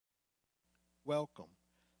Welcome.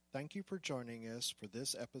 Thank you for joining us for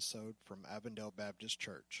this episode from Avondale Baptist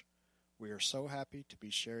Church. We are so happy to be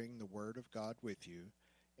sharing the Word of God with you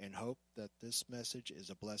and hope that this message is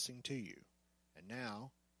a blessing to you. And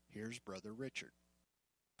now, here's Brother Richard.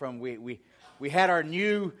 We had our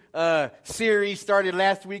new series started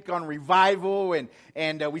last week on revival,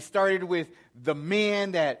 and we started with the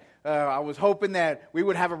men that I was hoping that we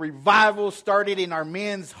would have a revival started in our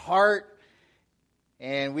men's heart.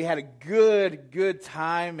 And we had a good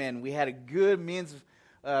time, and we had a good men's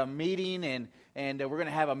meeting, and we're going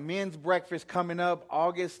to have a men's breakfast coming up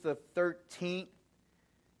August the 13th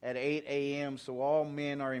at 8 a.m. So all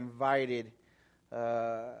men are invited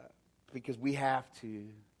because we have to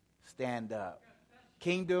stand up.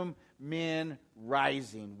 Kingdom men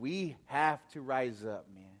rising. We have to rise up,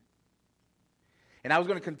 man. And I was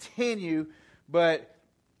going to continue, but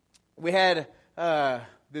we had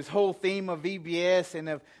this whole theme of VBS and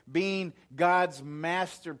of being God's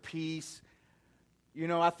masterpiece. You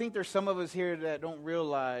know, I think there's some of us here that don't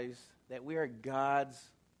realize that we are God's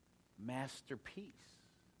masterpiece.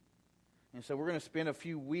 And so we're going to spend a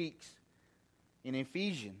few weeks in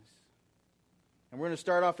Ephesians. And we're going to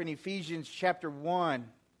start off in Ephesians chapter 1.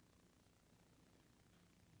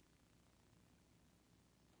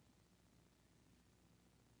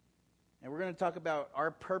 And we're going to talk about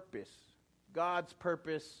our purpose. God's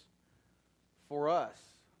purpose for us.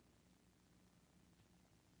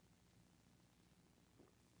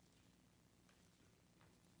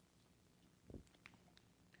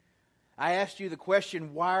 I asked you the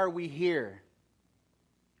question, why are we here?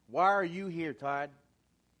 Why are you here, Todd?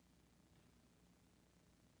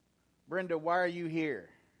 Brenda, why are you here?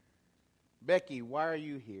 Becky, why are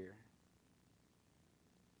you here?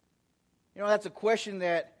 You know, that's a question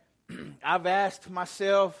that I've asked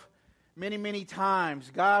myself many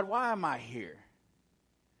times. God, why am I here?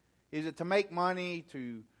 Is it to make money,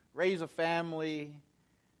 to raise a family,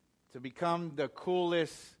 to become the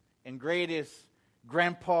coolest and greatest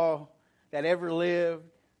grandpa that ever lived?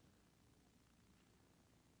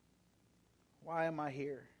 Why am I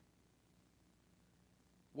here?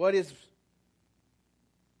 What is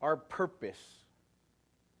our purpose?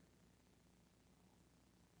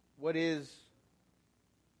 What is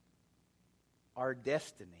our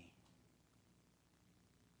destiny?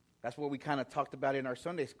 That's what we kind of talked about in our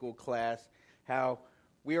Sunday school class, how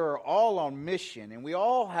we are all on mission and we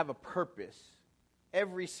all have a purpose,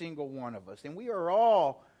 every single one of us. And we are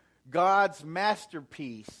all God's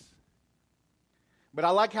masterpiece. But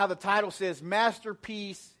I like how the title says,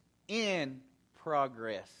 Masterpiece in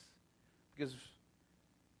Progress. Because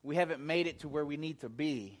we haven't made it to where we need to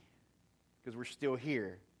be, because we're still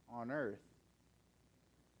here on earth.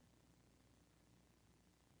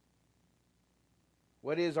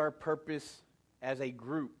 What is our purpose as a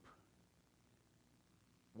group?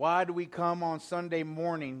 Why do we come on Sunday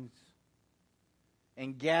mornings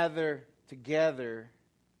and gather together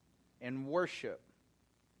and worship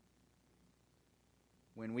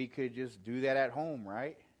when we could just do that at home,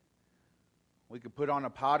 right? We could put on a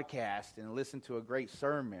podcast and listen to a great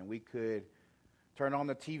sermon. We could turn on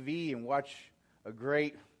the TV and watch a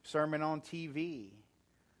great sermon on TV.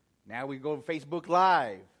 Now we go to Facebook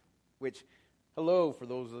Live, which... hello, for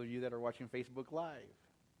those of you that are watching Facebook Live.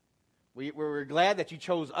 We're glad that you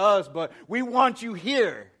chose us, but we want you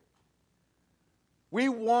here. We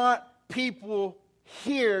want people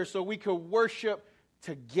here so we can worship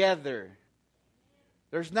together.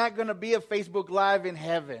 There's not going to be a Facebook Live in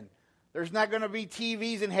heaven. There's not going to be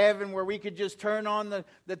TVs in heaven where we could just turn on the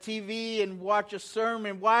TV and watch a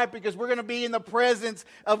sermon. Why? Because we're going to be in the presence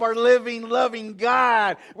of our living, loving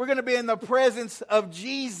God. We're going to be in the presence of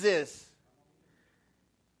Jesus.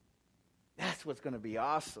 That's what's going to be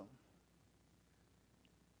awesome.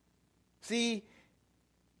 See,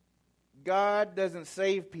 God doesn't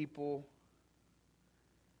save people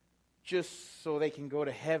just so they can go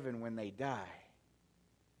to heaven when they die.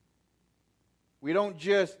 We don't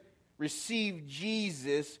just receive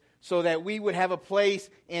Jesus so that we would have a place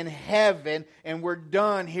in heaven and we're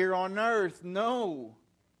done here on earth. No.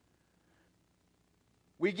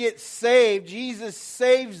 We get saved. Jesus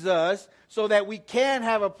saves us so that we can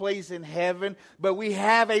have a place in heaven, but we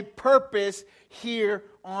have a purpose here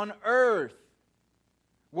on earth.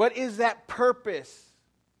 What is that purpose?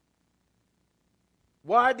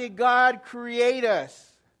 Why did God create us?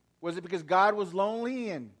 Was it because God was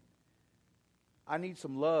lonely and I need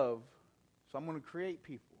some love, so I'm going to create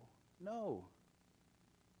people? No.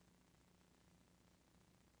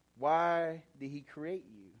 Why did He create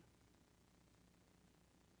you?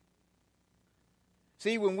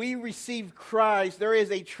 See, when we receive Christ, there is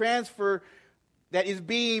a transfer that is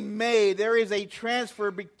being made. There is a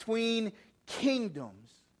transfer between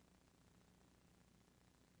kingdoms.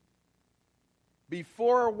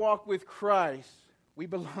 Before our walk with Christ, we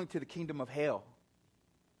belong to the kingdom of hell.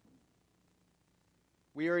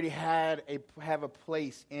 We already have a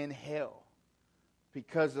place in hell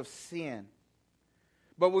because of sin.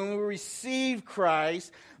 But when we receive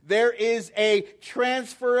Christ, there is a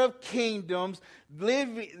transfer of kingdoms,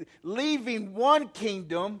 leaving one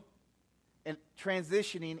kingdom and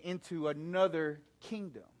transitioning into another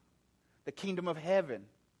kingdom, the kingdom of heaven.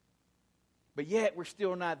 But yet we're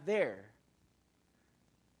still not there.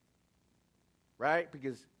 Right?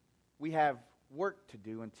 Because we have work to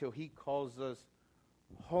do until He calls us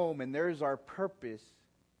home. And there's our purpose.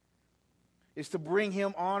 Is to bring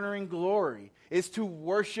Him honor and glory. Is to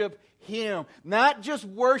worship Him. Not just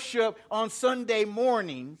worship on Sunday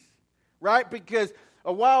mornings. Right? Because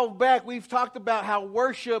a while back we've talked about how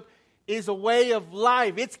worship is a way of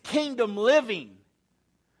life. It's kingdom living.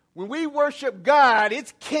 When we worship God,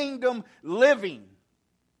 it's kingdom living.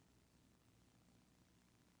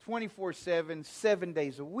 24/7, 7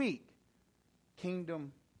 days a week.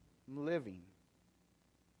 Kingdom living.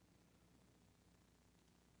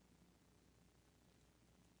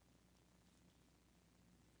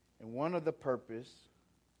 And one of the purpose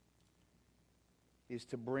is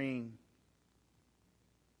to bring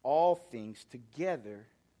all things together,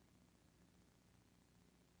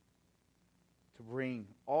 to bring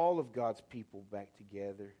all of God's people back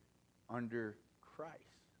together under Christ.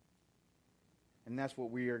 And that's what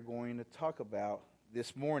we are going to talk about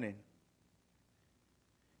this morning.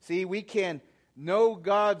 See, we can know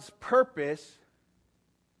God's purpose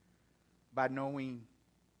by knowing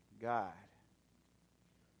God.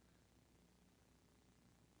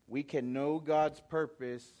 We can know God's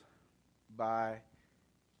purpose by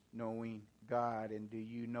knowing God. And do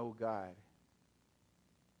you know God?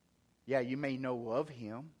 Yeah, you may know of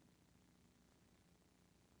Him.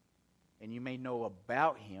 And you may know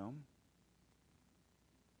about Him.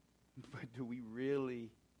 But do we really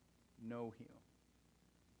know Him?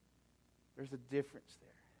 There's a difference there.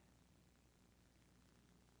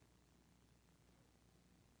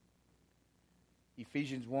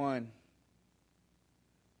 Ephesians 1,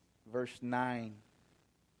 verse 9.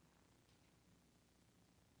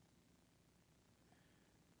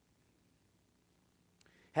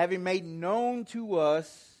 Having made known to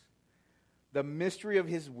us the mystery of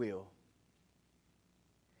His will.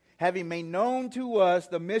 Having made known to us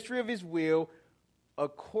the mystery of His will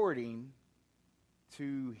according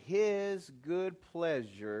to His good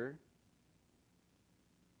pleasure,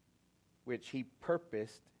 which He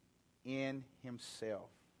purposed in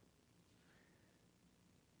Himself,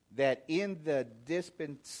 that in the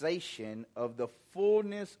dispensation of the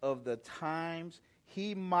fullness of the times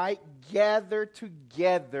He might gather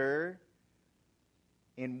together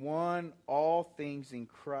in one all things in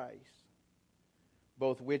Christ,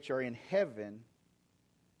 both which are in heaven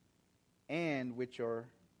and which are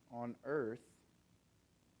on earth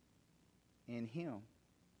in Him.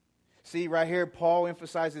 See, right here, Paul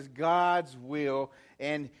emphasizes God's will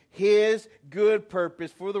and His good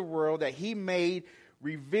purpose for the world that He made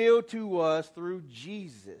revealed to us through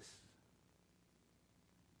Jesus.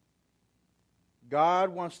 God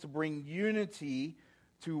wants to bring unity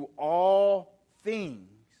to all things.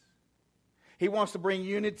 He wants to bring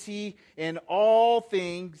unity in all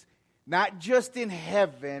things, not just in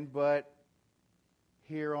heaven, but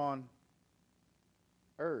here on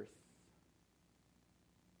earth,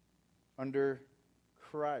 under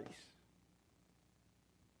Christ.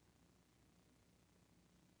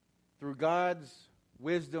 Through God's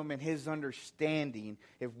wisdom and His understanding,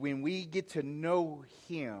 when we get to know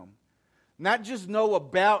Him, not just know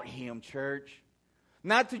about Him, church,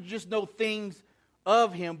 not to just know things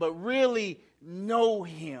of Him, but really know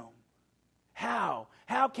Him. How?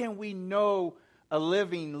 How can we know a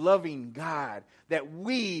living, loving God that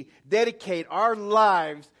we dedicate our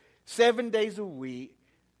lives 7 days a week,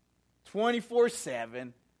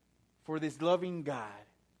 24/7 for this loving God?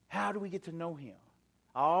 How do we get to know Him?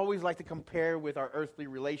 I always like to compare with our earthly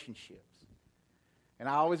relationships. And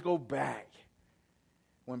I always go back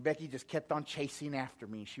when Becky just kept on chasing after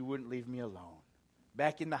me. She wouldn't leave me alone.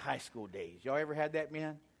 Back in the high school days. Y'all ever had that,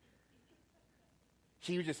 man?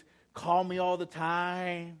 She would just call me all the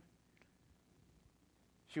time.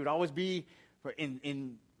 She would always be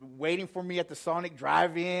in waiting for me at the Sonic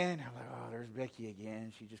drive-in. I'm like, oh, there's Becky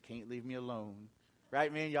again. She just can't leave me alone.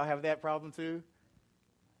 Right, man? Y'all have that problem too?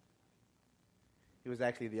 It was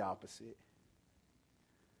actually the opposite.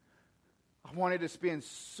 I wanted to spend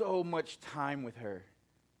so much time with her.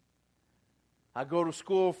 I go to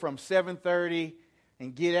school from 7:30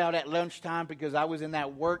 and get out at lunchtime because I was in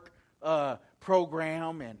that work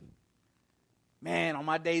program. And, man, on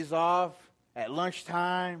my days off, at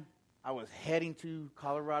lunchtime, I was heading to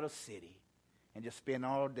Colorado City and just spend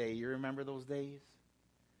all day. You remember those days?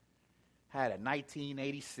 I had a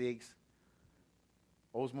 1986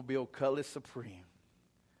 Oldsmobile Cutlass Supreme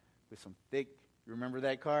with some thick, you remember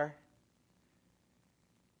that car?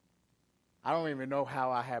 I don't even know how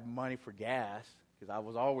I had money for gas because I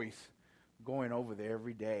was always going over there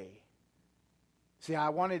every day. See, I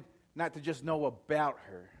wanted not to just know about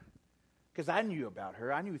her because I knew about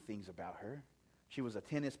her. I knew things about her. She was a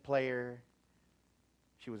tennis player.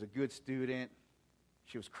 She was a good student.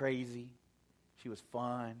 She was crazy. She was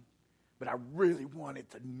fun. But I really wanted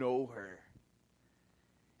to know her.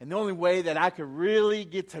 And the only way that I could really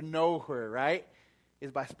get to know her, right, is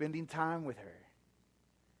by spending time with her.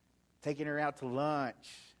 Taking her out to lunch,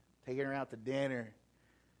 taking her out to dinner.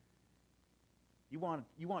 You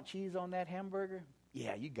want cheese on that hamburger?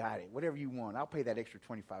 Yeah, you got it. Whatever you want. I'll pay that extra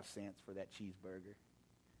 25 cents for that cheeseburger.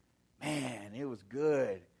 Man, it was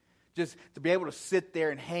good. Just to be able to sit there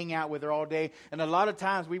and hang out with her all day. And a lot of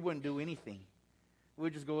times we wouldn't do anything. We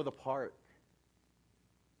would just go to the park.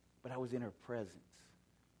 But I was in her presence.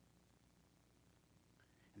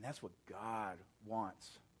 And that's what God wants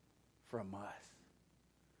from us.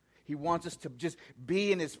 He wants us to just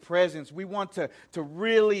be in His presence. We want to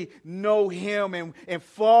really know Him and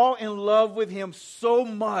fall in love with Him so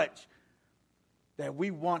much that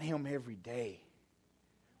we want Him every day.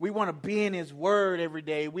 We want to be in His Word every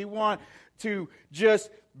day. We want to just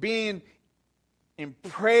be in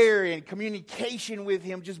prayer and communication with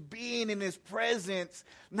Him, just being in His presence,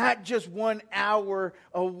 not just 1 hour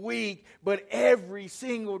a week, but every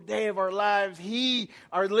single day of our lives. He,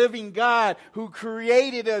 our living God, who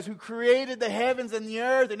created us, who created the heavens and the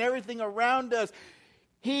earth and everything around us,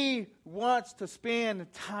 He wants to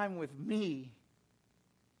spend time with me.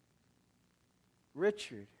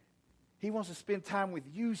 Richard, He wants to spend time with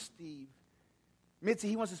you, Steve. Mitzi,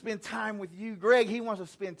 He wants to spend time with you. Greg, He wants to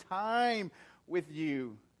spend time with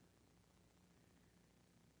you.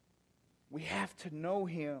 We have to know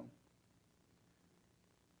Him.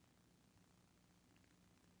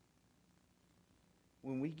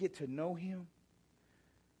 When we get to know Him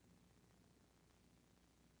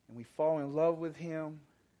and we fall in love with Him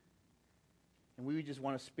and we just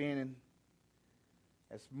want to spend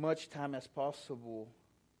as much time as possible,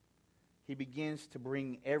 He begins to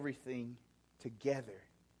bring everything together.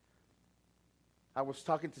 I was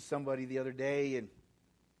talking to somebody the other day,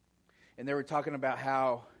 and they were talking about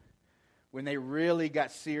how when they really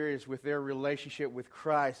got serious with their relationship with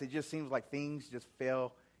Christ, it just seems like things just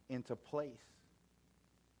fell into place.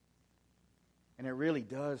 And it really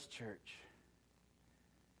does, church.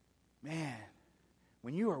 Man,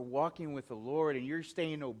 when you are walking with the Lord and you're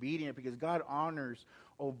staying obedient, because God honors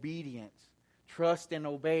obedience, trust and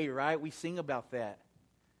obey, right? We sing about that.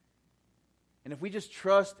 And if we just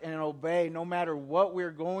trust and obey, no matter what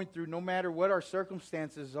we're going through, no matter what our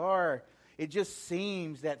circumstances are, it just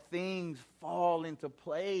seems that things fall into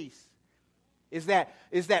place. Is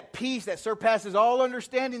that peace that surpasses all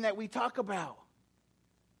understanding that we talk about.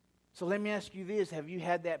 So let me ask you this. Have you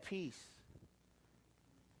had that peace?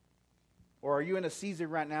 Or are you in a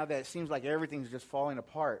season right now that it seems like everything's just falling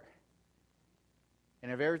apart?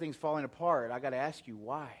 And if everything's falling apart, I got to ask you,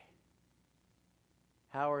 why?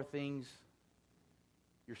 How are things,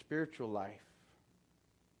 your spiritual life?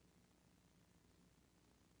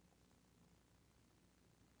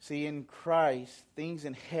 See, in Christ, things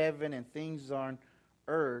in heaven and things on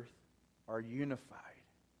earth are unified.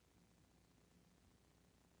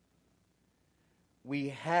 We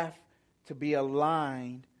have to be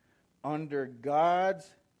aligned under God's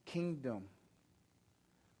kingdom.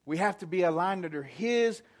 We have to be aligned under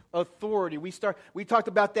His authority. We talked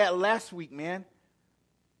about that last week, man.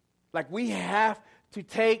 Like, we have to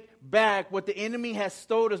take back what the enemy has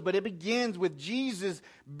stolen us, but it begins with Jesus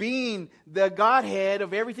being the Godhead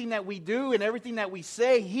of everything that we do and everything that we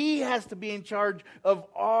say. He has to be in charge of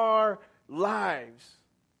our lives.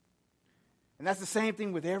 And that's the same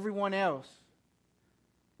thing with everyone else.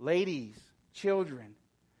 Ladies, children,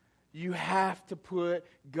 you have to put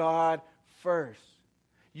God first.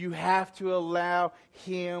 You have to allow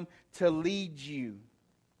Him to lead you.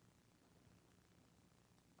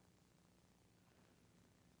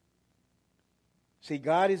 See,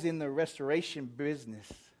 God is in the restoration business.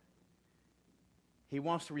 He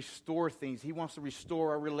wants to restore things. He wants to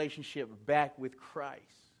restore our relationship back with Christ.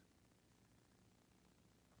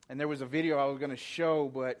 And there was a video I was going to show,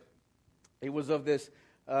 but it was of this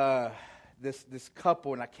this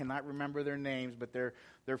couple, and I cannot remember their names, but they're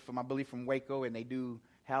from, I believe, from Waco, and they do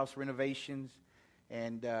house renovations,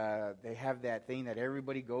 and they have that thing that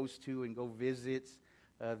everybody goes to and go visits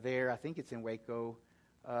there. I think it's in Waco.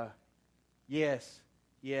 Yes.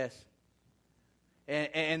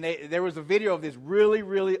 And there was a video of this really,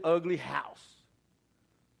 really ugly house.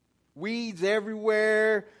 Weeds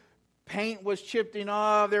everywhere. Paint was chipping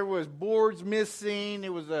off. There was boards missing.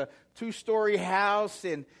 It was a 2-story house,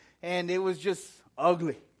 and it was just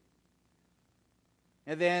ugly.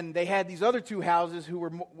 And then they had these other 2 houses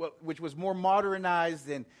which was more modernized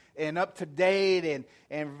and up to date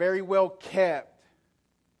and very well kept.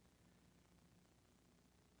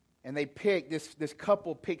 And they picked, this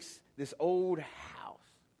couple picks this old house.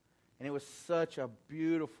 And it was such a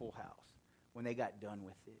beautiful house when they got done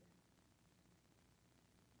with it.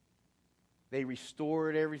 They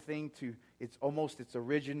restored everything to its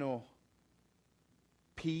original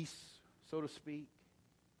piece, so to speak.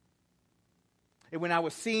 And when I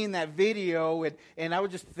was seeing that video, and I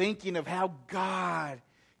was just thinking of how God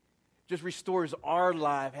just restores our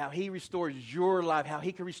life, how He restores your life, how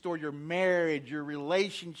He can restore your marriage, your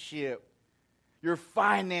relationship, your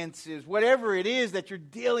finances, whatever it is that you're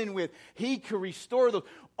dealing with, He can restore those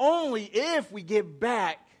only if we get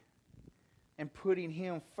back and putting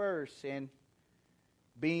Him first and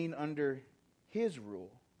being under His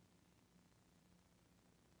rule,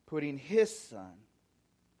 putting His Son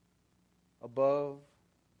above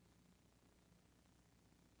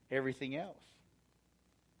everything else.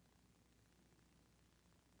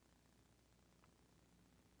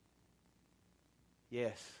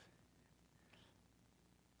 Yes,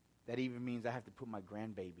 that even means I have to put my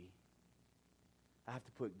grandbaby. I have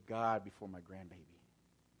to put God before my grandbaby.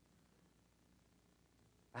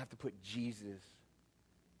 I have to put Jesus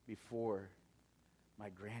before my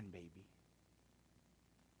grandbaby.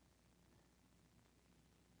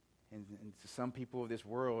 And to some people of this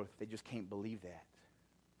world, they just can't believe that.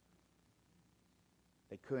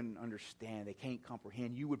 They couldn't understand. They can't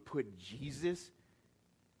comprehend. You would put Jesus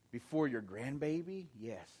before your grandbaby?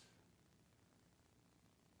 Yes.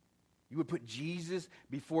 You would put Jesus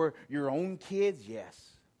before your own kids? Yes.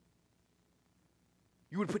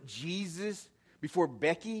 You would put Jesus before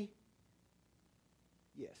Becky?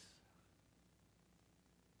 Yes.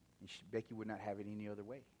 And Becky would not have it any other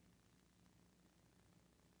way.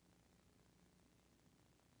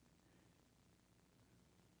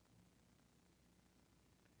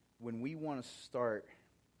 When we want to start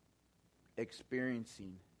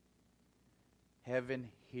experiencing heaven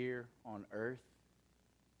here on earth,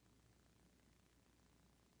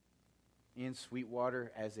 in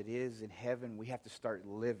Sweetwater as it is in heaven, we have to start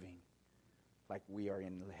living like we are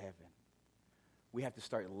in heaven. We have to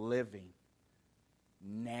start living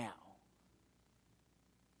now.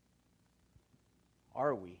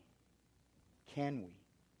 Are we? Can we?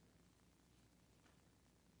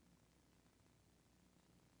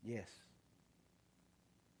 Yes.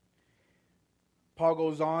 Paul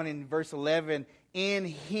goes on in verse 11, in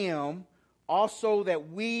Him also that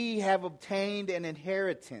we have obtained an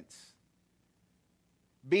inheritance,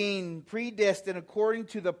 being predestined according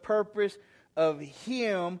to the purpose of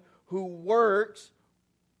Him who works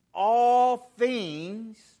all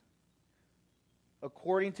things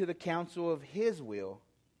according to the counsel of His will,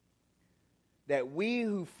 that we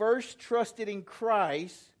who first trusted in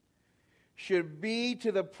Christ should be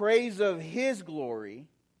to the praise of His glory.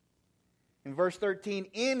 In verse 13,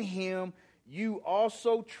 in Him you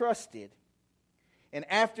also trusted. And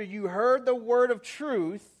after you heard the word of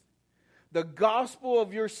truth, the gospel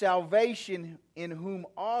of your salvation, in whom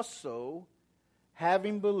also,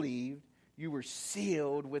 having believed, you were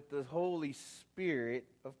sealed with the Holy Spirit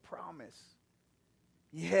of promise.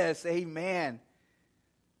 Yes, amen.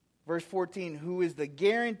 Verse 14, who is the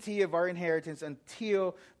guarantee of our inheritance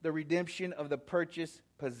until the redemption of the purchased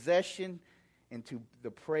possession, and to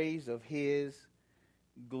the praise of His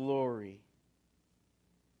glory.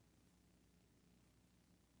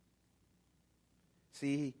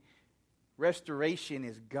 See, restoration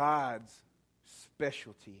is God's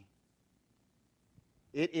specialty.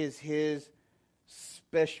 It is His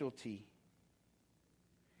specialty.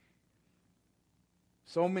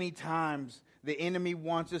 So many times the enemy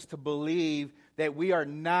wants us to believe that we are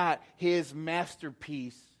not His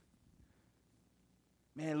masterpiece.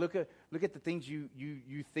 Man, look at the things you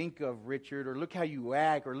think of, Richard, or look how you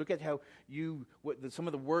act, or look at how some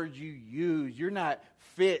of the words you use. You're not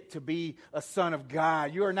fit to be a son of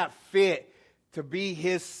God. You are not fit to be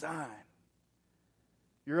His son.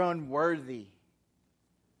 You're unworthy.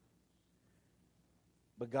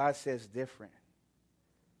 But God says different.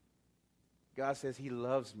 God says He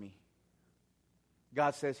loves me.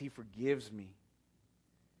 God says He forgives me.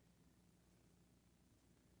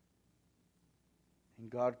 And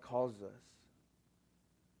God calls us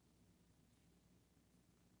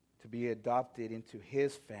to be adopted into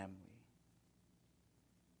His family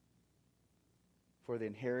for the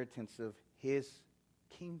inheritance of His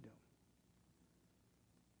kingdom.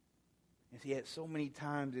 And yet so many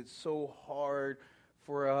times it's so hard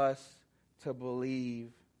for us to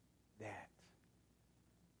believe that.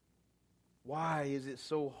 Why is it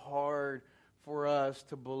so hard for us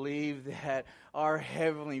to believe that our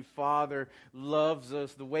Heavenly Father loves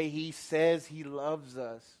us the way He says He loves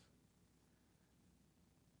us?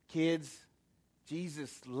 Kids,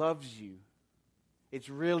 Jesus loves you. It's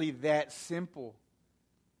really that simple.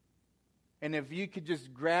 And if you could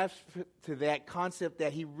just grasp to that concept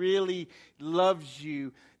that He really loves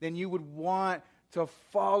you, then you would want to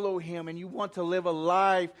follow Him and you want to live a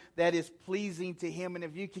life that is pleasing to Him. And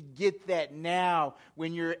if you could get that now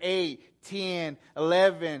when you're 8, 10,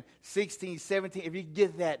 11, 16, 17, if you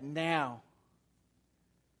get that now,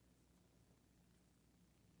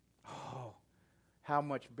 oh, how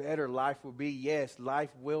much better life will be. Yes, life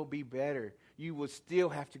will be better. You will still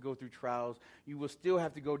have to go through trials. You will still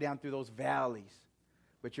have to go down through those valleys.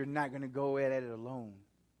 But you're not going to go at it alone.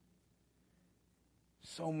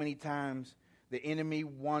 So many times the enemy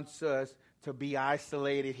wants us to be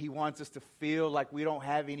isolated. He wants us to feel like we don't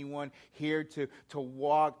have anyone here to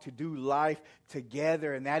walk, to do life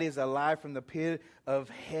together. And that is a lie from the pit of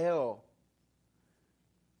hell.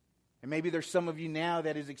 And maybe there's some of you now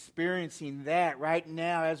that is experiencing that right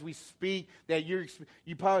now as we speak, that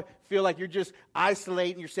you probably feel like you're just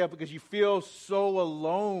isolating yourself because you feel so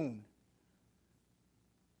alone.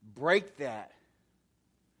 Break that.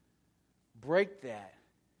 Break that.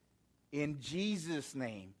 In Jesus'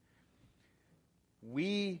 name.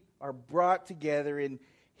 We are brought together in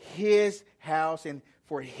His house and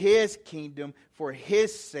for His kingdom, for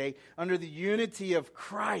His sake, under the unity of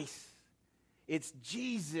Christ. It's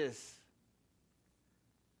Jesus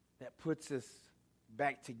that puts us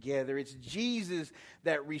back together. It's Jesus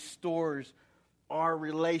that restores our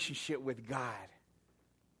relationship with God.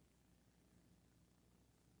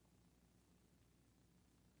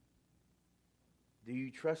 Do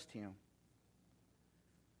you trust Him?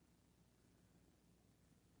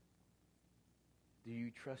 Do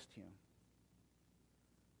you trust Him?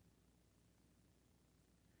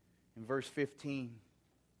 In verse 15,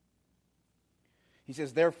 he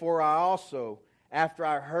says, "Therefore I also, after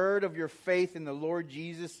I heard of your faith in the Lord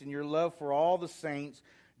Jesus and your love for all the saints,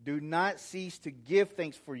 do not cease to give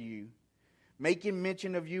thanks for you, making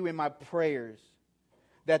mention of you in my prayers,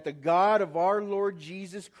 that the God of our Lord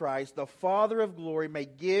Jesus Christ, the Father of glory, may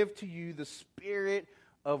give to you the spirit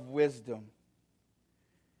of wisdom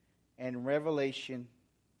and revelation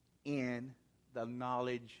in the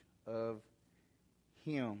knowledge of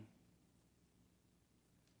Him."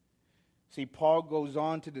 See, Paul goes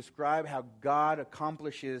on to describe how God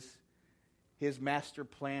accomplishes His master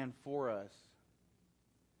plan for us.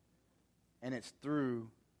 And it's through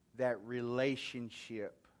that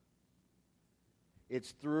relationship.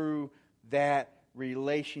 It's through that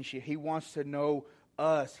relationship. He wants to know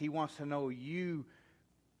us. He wants to know you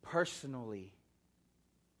personally.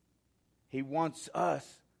 He wants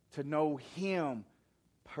us to know Him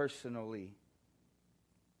personally.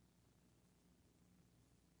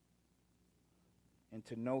 And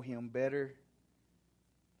to know Him better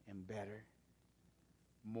and better,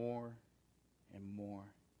 more and more.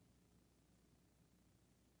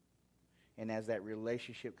 And as that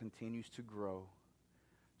relationship continues to grow,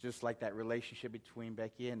 just like that relationship between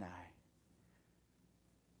Becky and I,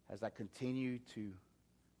 as I continue to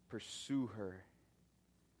pursue her,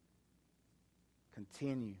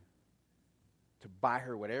 continue to buy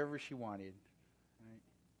her whatever she wanted. Right?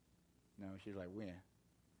 No, she's like, when?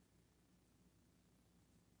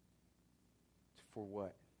 For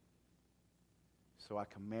what? So I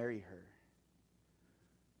can marry her.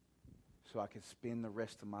 So I can spend the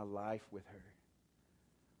rest of my life with her.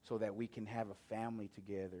 So that we can have a family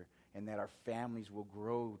together and that our families will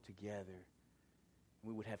grow together.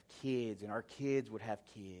 We would have kids and our kids would have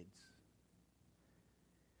kids.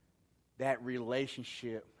 That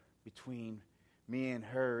relationship between me and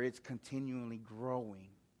her, it's continually growing.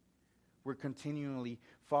 We're continually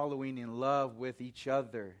following in love with each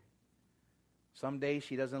other. Some days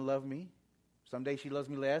she doesn't love me. Some days she loves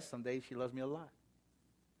me less. Some days she loves me a lot.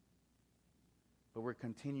 But we're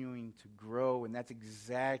continuing to grow, and that's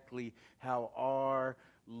exactly how our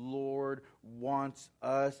Lord wants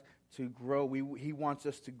us to grow. He wants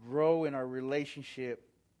us to grow in our relationship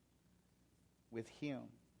with Him.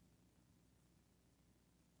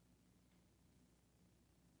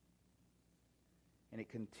 And it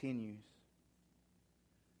continues.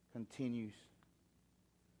 Continues.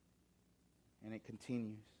 And it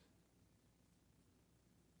continues.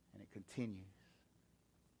 And it continues.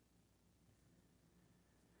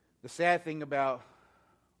 The sad thing about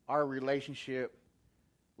our relationship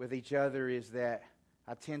with each other is that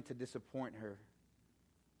I tend to disappoint her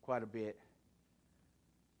quite a bit.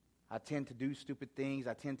 I tend to do stupid things.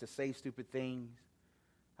 I tend to say stupid things.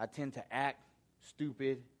 I tend to act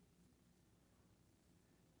stupid.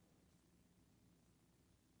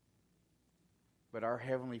 But our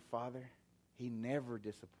Heavenly Father, He never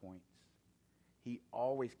disappoints. He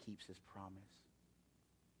always keeps His promise.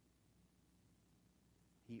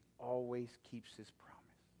 He always keeps His promise.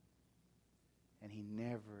 And He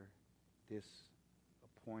never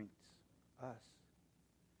disappoints us.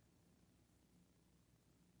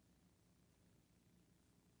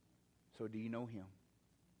 So do you know Him?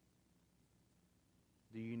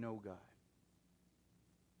 Do you know God?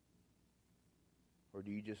 Or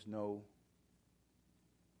do you just know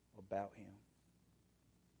about Him?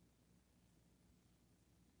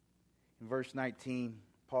 In verse 19,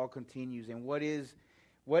 Paul continues, and what is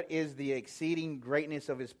the exceeding greatness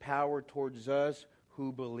of His power towards us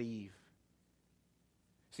who believe?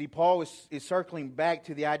 See, Paul is circling back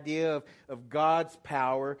to the idea of God's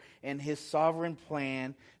power and His sovereign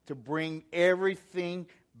plan to bring everything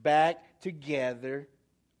back together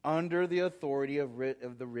under the authority of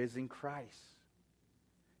the risen Christ.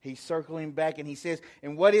 He's circling back and he says,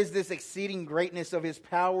 and what is this exceeding greatness of His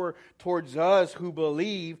power towards us who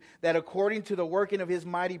believe, that according to the working of His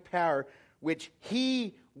mighty power, which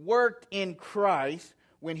He worked in Christ,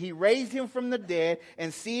 when He raised Him from the dead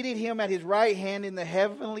and seated Him at His right hand in the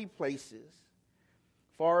heavenly places,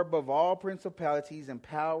 far above all principalities and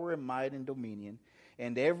power and might and dominion,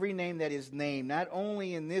 and every name that is named, not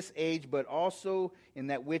only in this age, but also in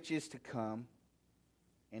that which is to come.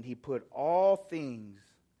 And He put all things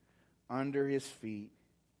under His feet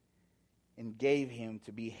and gave Him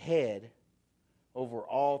to be head over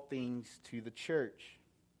all things to the church,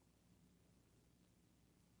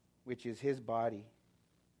 which is His body,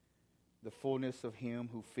 the fullness of Him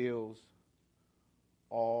who fills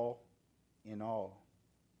all in all.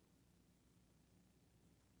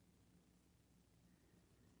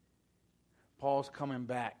 Paul's coming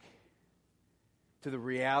back to the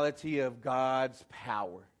reality of God's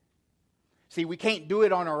power. See, we can't do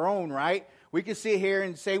it on our own, right? We can sit here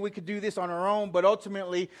and say we could do this on our own, but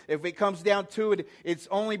ultimately, if it comes down to it, it's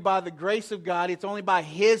only by the grace of God, it's only by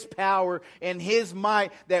His power and His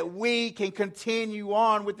might that we can continue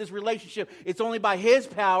on with this relationship. It's only by His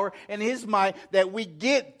power and His might that we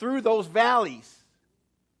get through those valleys.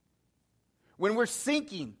 When we're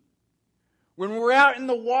sinking, when we're out in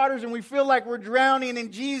the waters and we feel like we're drowning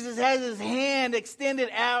and Jesus has His hand extended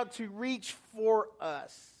out to reach for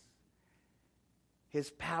us. His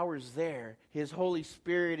power is there. His Holy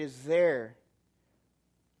Spirit is there.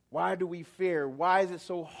 Why do we fear? Why is it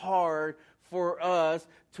so hard for us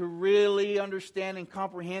to really understand and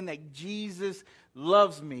comprehend that Jesus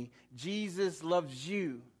loves me? Jesus loves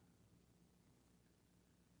you.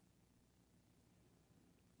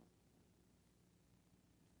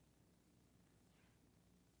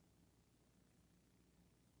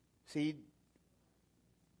 See,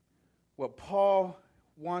 what Paul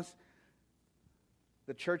wants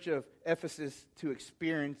the church of Ephesus to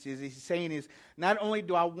experience is, he's saying is, not only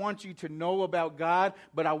do I want you to know about God,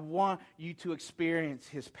 but I want you to experience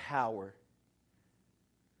His power.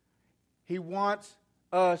 He wants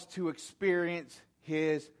us to experience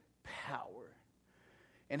His power.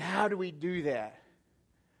 And how do we do that?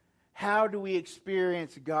 How do we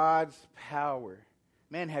experience God's power?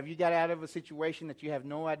 Man, have you got out of a situation that you have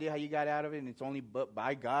no idea how you got out of it and it's only but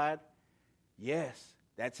by God? Yes,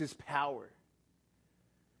 that's His power.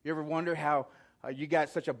 You ever wonder how you got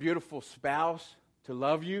such a beautiful spouse to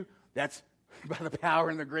love you? That's by the power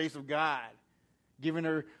and the grace of God, giving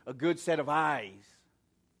her a good set of eyes.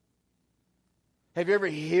 Have you ever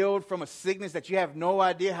healed from a sickness that you have no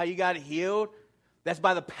idea how you got healed? That's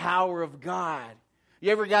by the power of God.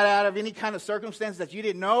 You ever got out of any kind of circumstance that you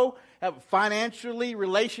didn't know? Have financially,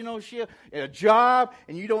 relationship, a job,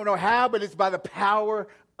 and you don't know how, but it's by the power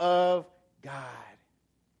of God.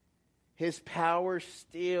 His power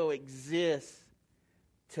still exists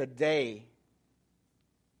today.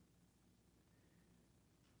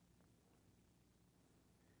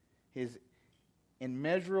 His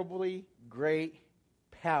immeasurably great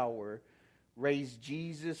power raised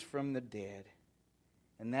Jesus from the dead.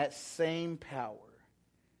 And that same power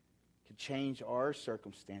can change our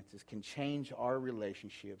circumstances, can change our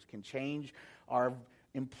relationships, can change our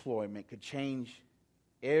employment, could change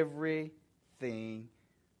everything thing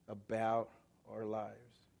about our lives.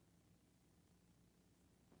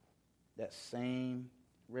 That same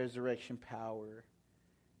resurrection power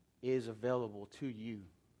is available to you.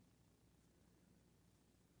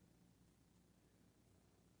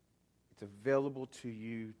 It's available to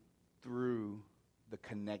you through the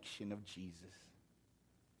connection of Jesus.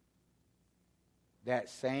 That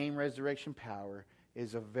same resurrection power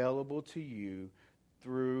is available to you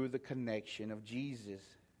through the connection of Jesus.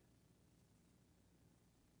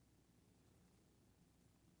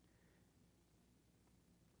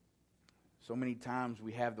 So many times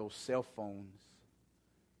we have those cell phones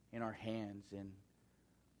in our hands, and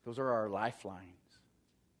those are our lifelines.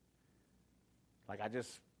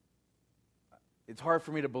 It's hard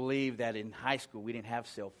for me to believe that in high school we didn't have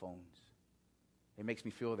cell phones. It makes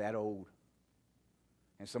me feel that old.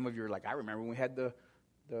 And some of you are like, I remember when we had the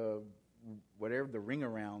ring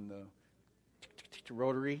around, the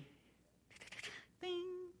rotary. Ding.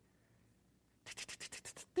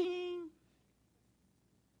 Ding.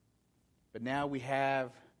 But now we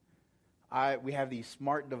have these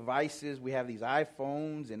smart devices, we have these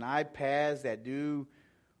iPhones and iPads that do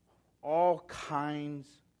all kinds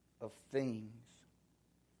of things.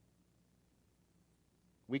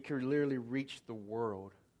 We can literally reach the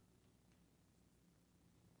world.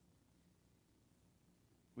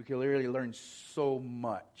 We can literally learn so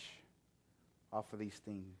much off of these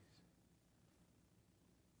things.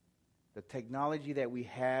 The technology that we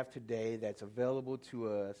have today that's available to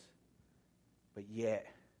us, but yet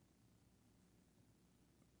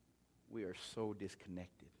we are so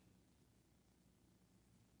disconnected.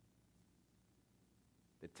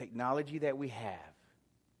 The technology that we have,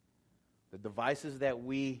 the devices that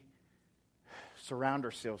we surround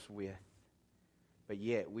ourselves with, but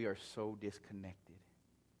yet we are so disconnected.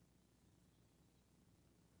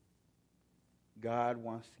 God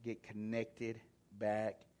wants to get connected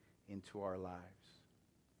back into our lives.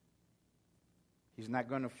 He's not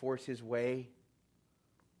going to force his way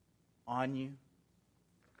on you.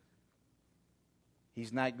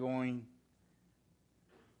 He's not going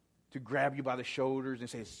to grab you by the shoulders and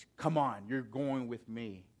say, come on, you're going with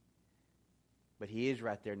me. But he is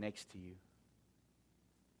right there next to you.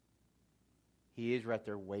 He is right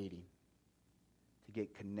there waiting to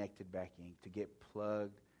get connected back in, to get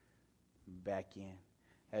plugged back in.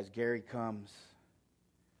 As Gary comes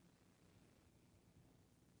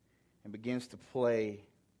and begins to play,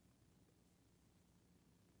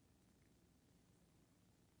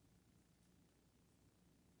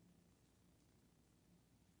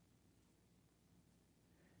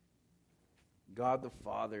 God the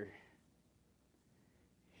Father,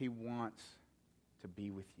 he wants to be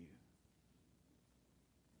with you.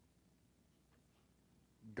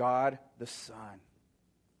 God the Son,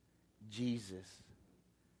 Jesus,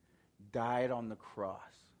 died on the cross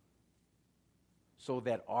so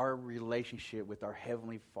that our relationship with our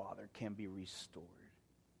Heavenly Father can be restored.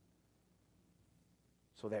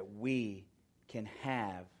 So that we can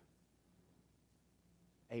have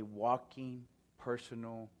a walking,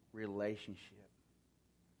 personal relationship.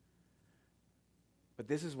 But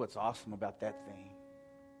this is what's awesome about that thing.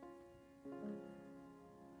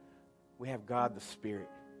 We have God the Spirit.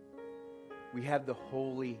 We have the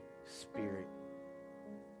Holy Spirit.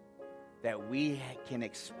 That we can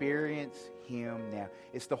experience him now.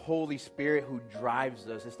 It's the Holy Spirit who drives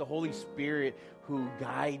us. It's the Holy Spirit who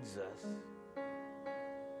guides us.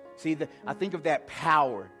 See, I think of that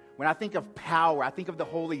power. When I think of power, I think of the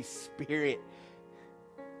Holy Spirit.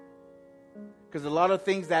 Because a lot of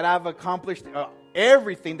things that I've accomplished,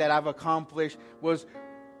 everything that I've accomplished was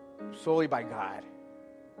solely by God.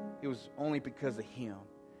 It was only because of him.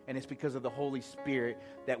 And it's because of the Holy Spirit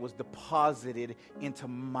that was deposited into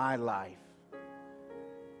my life.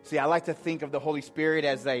 See, I like to think of the Holy Spirit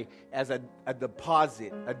as a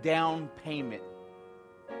deposit, a down payment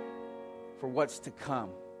for what's to come.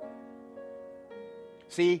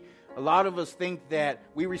 See, a lot of us think that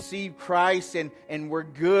we receive Christ and we're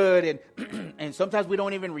good, and and sometimes we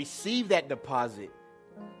don't even receive that deposit.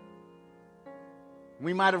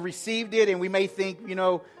 We might have received it and we may think,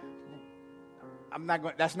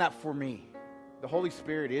 that's not for me. The Holy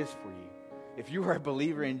Spirit is for you. If you are a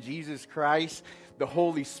believer in Jesus Christ, the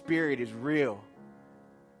Holy Spirit is real.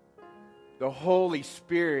 The Holy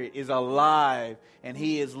Spirit is alive and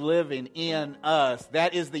he is living in us.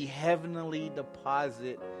 That is the heavenly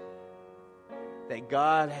deposit that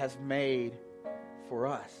God has made for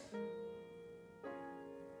us.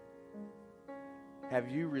 Have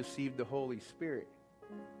you received the Holy Spirit?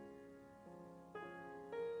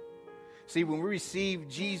 See, when we receive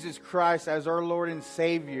Jesus Christ as our Lord and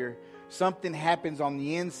Savior, Something happens on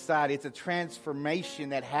the inside. It's a transformation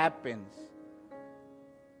that happens.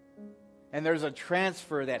 And there's a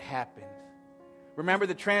transfer that happens. Remember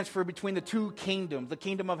the transfer between the two kingdoms, the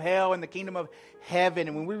kingdom of hell and the kingdom of heaven.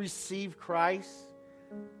 And when we receive Christ,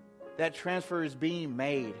 that transfer is being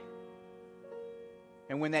made.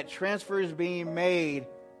 And when that transfer is being made,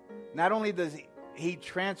 not only does He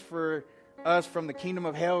transfer us from the kingdom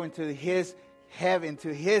of hell into His heaven,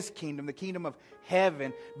 to His kingdom, the kingdom of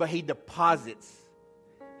heaven, but He deposits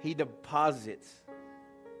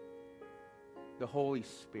the Holy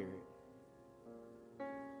Spirit.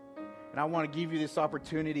 And I want to give you this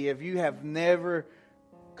opportunity. If you have never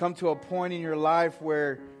come to a point in your life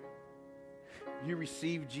where you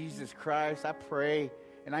receive Jesus Christ, I pray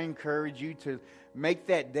and I encourage you to make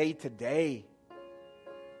that day today.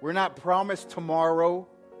 We're not promised tomorrow.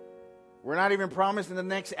 We're not even promised in the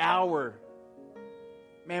next hour.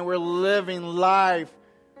 Man, we're living life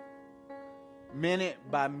minute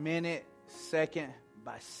by minute, second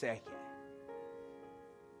by second.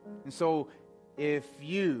 And so if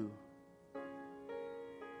you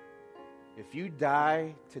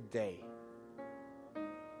die today,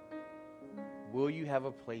 will you have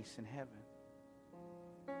a place in heaven?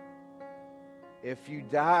 If you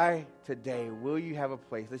die today, will you have a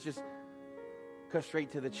place? Let's just cut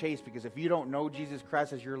straight to the chase, because if you don't know Jesus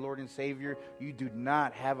Christ as your Lord and Savior, you do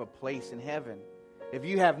not have a place in heaven. If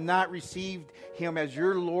you have not received Him as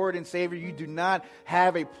your Lord and Savior, you do not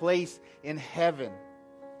have a place in heaven.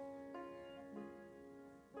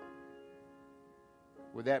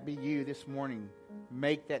 Would that be you this morning?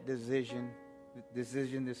 Make that decision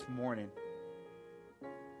this morning.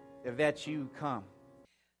 If that's you, come.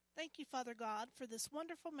 Thank you, Father God, for this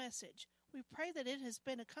wonderful message. We pray that it has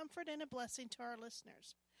been a comfort and a blessing to our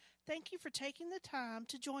listeners. Thank you for taking the time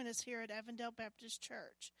to join us here at Avondale Baptist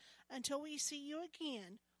Church. Until we see you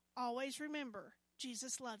again, always remember,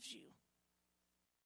 Jesus loves you.